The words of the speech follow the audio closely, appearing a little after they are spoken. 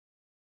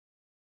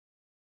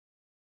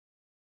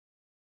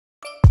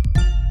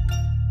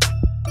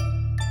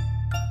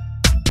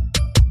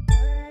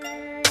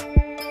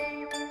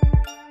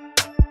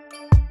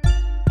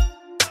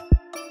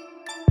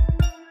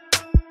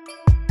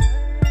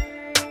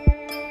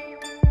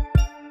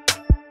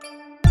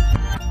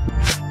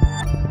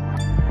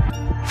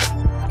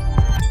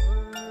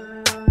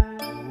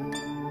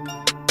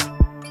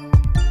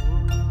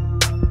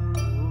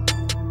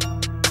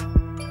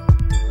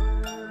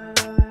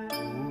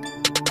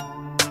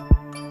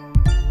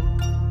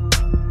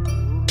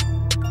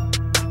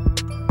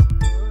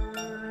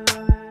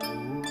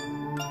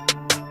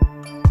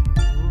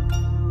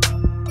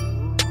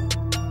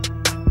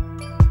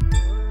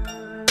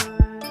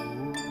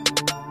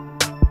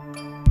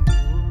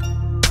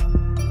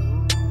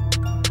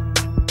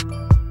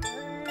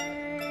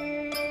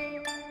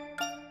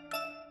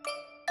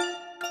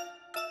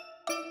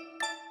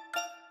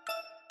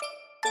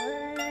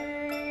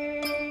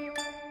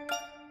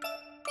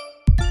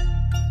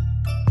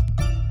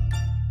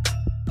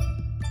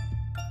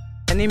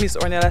My name is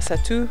Ornella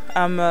Satu.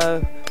 I'm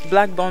a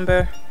black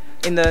bomber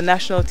in the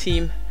national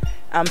team.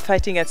 I'm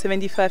fighting at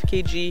 75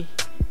 kg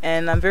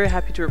and I'm very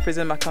happy to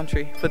represent my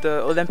country for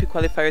the Olympic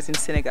qualifiers in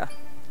Senegal.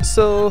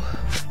 So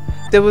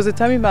there was a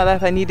time in my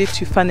life I needed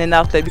to find an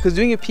outlet because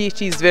doing a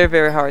PhD is very,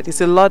 very hard.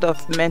 It's a lot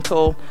of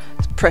mental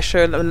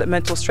pressure,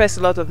 mental stress,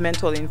 a lot of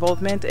mental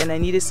involvement, and I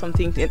needed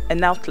something,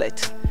 an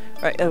outlet.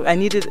 Right? I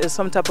needed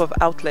some type of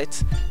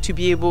outlet to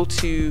be able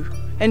to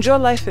enjoy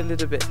life a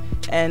little bit.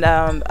 And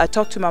I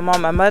talked to my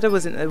mom. My mother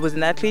was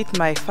an athlete.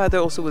 My father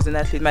also was an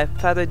athlete. My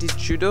father did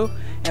judo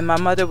and my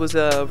mother was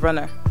a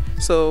runner.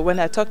 So when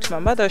I talked to my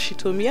mother, she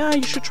told me,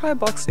 you should try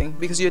boxing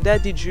because your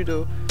dad did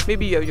judo.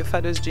 Maybe you have your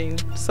father's gene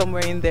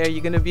somewhere in there.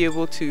 You're going to be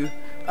able to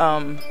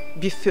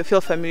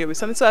feel familiar with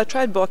something. So I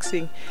tried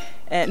boxing,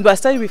 but I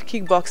started with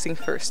kickboxing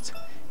first.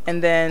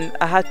 And then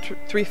I had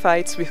 3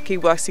 fights with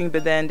kickboxing,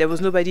 but then there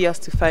was nobody else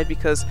to fight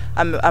because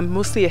I'm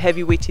mostly a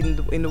heavyweight in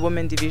the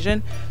women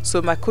division.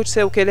 So my coach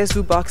said, okay, let's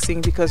do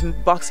boxing because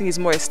boxing is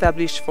more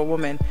established for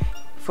women,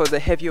 for the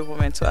heavier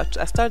women. So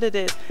I started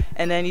it,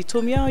 and then he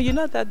told me, you're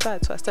not that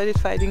bad. So I started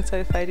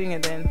fighting,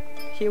 and then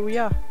here we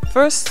are.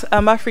 First,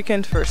 I'm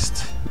African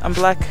first. I'm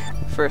black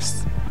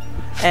first.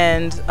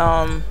 And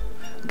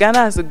Ghana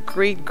has a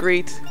great,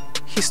 great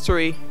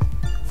history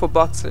for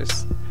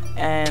boxers.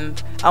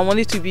 And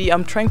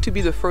I'm trying to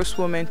be the first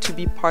woman to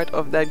be part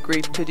of that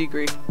great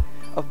pedigree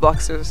of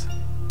boxers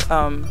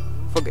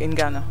in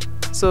Ghana.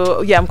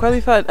 So yeah, I'm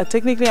qualified.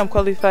 Technically, I'm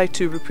qualified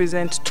to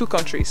represent 2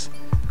 countries.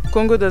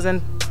 Congo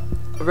doesn't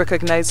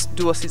recognize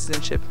dual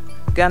citizenship.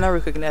 Ghana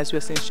recognizes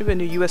dual citizenship,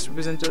 and the US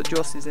represents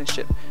dual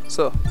citizenship.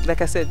 So,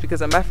 like I said,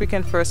 because I'm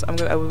African first,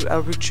 I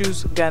will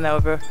choose Ghana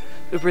over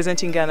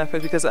representing Ghana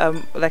first because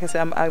like I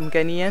said, I'm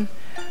Ghanaian.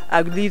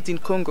 I lived in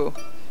Congo.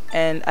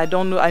 And I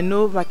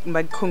know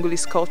my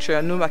Congolese culture,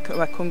 I know my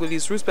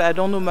Congolese roots, but I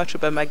don't know much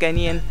about my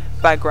Ghanaian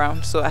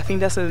background. So I think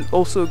that's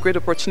also a great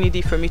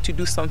opportunity for me to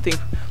do something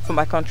for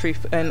my country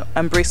and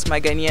embrace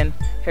my Ghanaian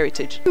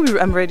heritage.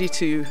 I'm ready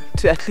to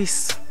at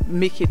least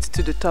make it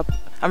to the top.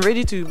 I'm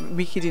ready to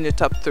make it in the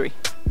top 3,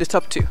 the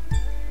top 2.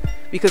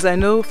 Because I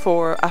know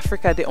for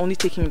Africa, they're only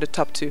taking the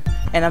top 2.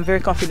 And I'm very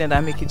confident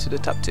I make it to the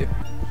top 2.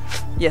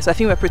 Yes, I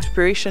think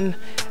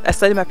I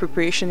started my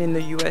preparation in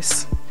the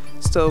US.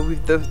 So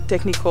with the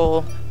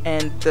technical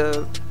and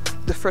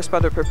the first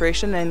part of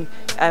preparation, and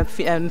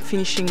I'm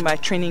finishing my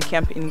training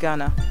camp in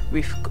Ghana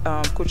with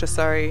Coach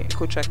Asari,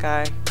 Coach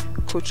Akai,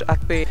 Coach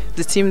Akpe.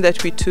 The team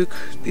that we took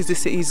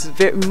is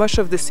very much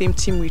of the same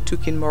team we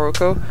took in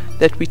Morocco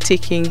that we're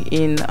taking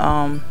in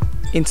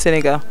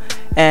Senegal,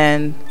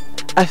 and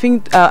I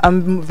think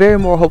I'm very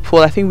more hopeful.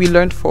 I think we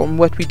learned from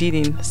what we did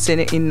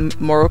in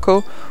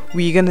Morocco.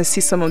 We're gonna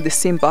see some of the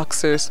same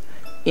boxers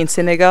in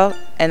Senegal,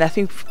 and I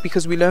think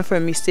because we learned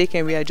from a mistake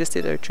and we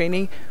adjusted our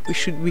training, we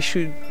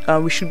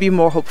should be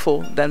more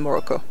hopeful than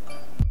Morocco.